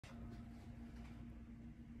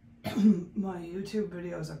My YouTube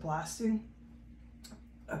videos are blasting.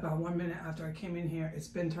 About 1 minute after I came in here, it's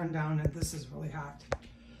been turned down and this is really hot.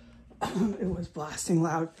 It was blasting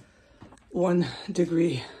loud. 1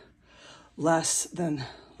 degree less than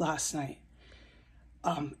last night.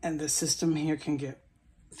 And the system here can get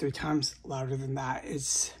 3 times louder than that.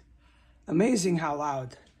 It's amazing how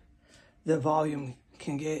loud the volume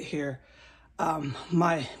can get here.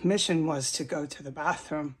 My mission was to go to the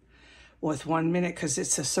bathroom with 1 minute because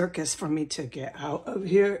it's a circus for me to get out of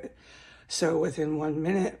here. So within 1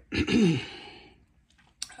 minute,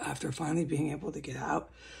 after finally being able to get out,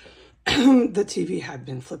 the TV had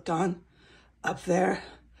been flipped on up there,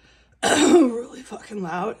 really fucking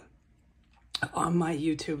loud. On my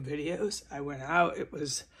YouTube videos, I went out, it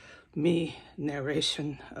was me,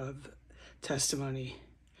 narration of testimony,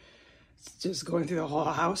 just going through the whole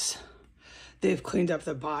house. They've cleaned up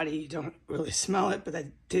the body, you don't really smell it, but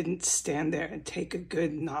I didn't stand there and take a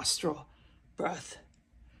good nostril breath.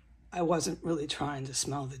 I wasn't really trying to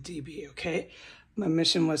smell the DB, okay? My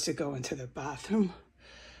mission was to go into the bathroom.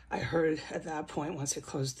 I heard at that point, once I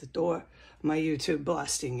closed the door, my YouTube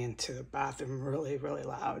blasting into the bathroom really, really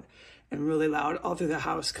loud. And really loud all through the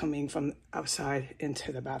house, coming from outside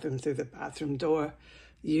into the bathroom through the bathroom door.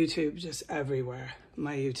 YouTube just everywhere.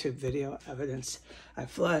 My YouTube video evidence. I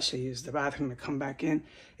flush, I use the bathroom, I come back in.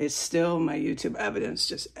 It's still my YouTube evidence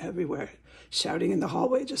just everywhere. Shouting in the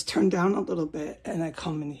hallway, just turn down a little bit and I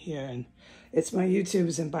come in here and it's my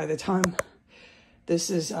YouTubes. And by the time this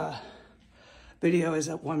is, video is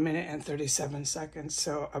at 1 minute and 37 seconds.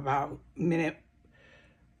 So about minute,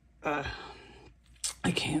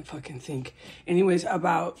 I can't fucking think. Anyways,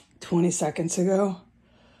 about 20 seconds ago,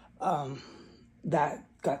 that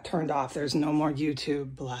got turned off. There's no more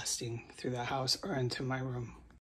YouTube blasting through the house or into my room.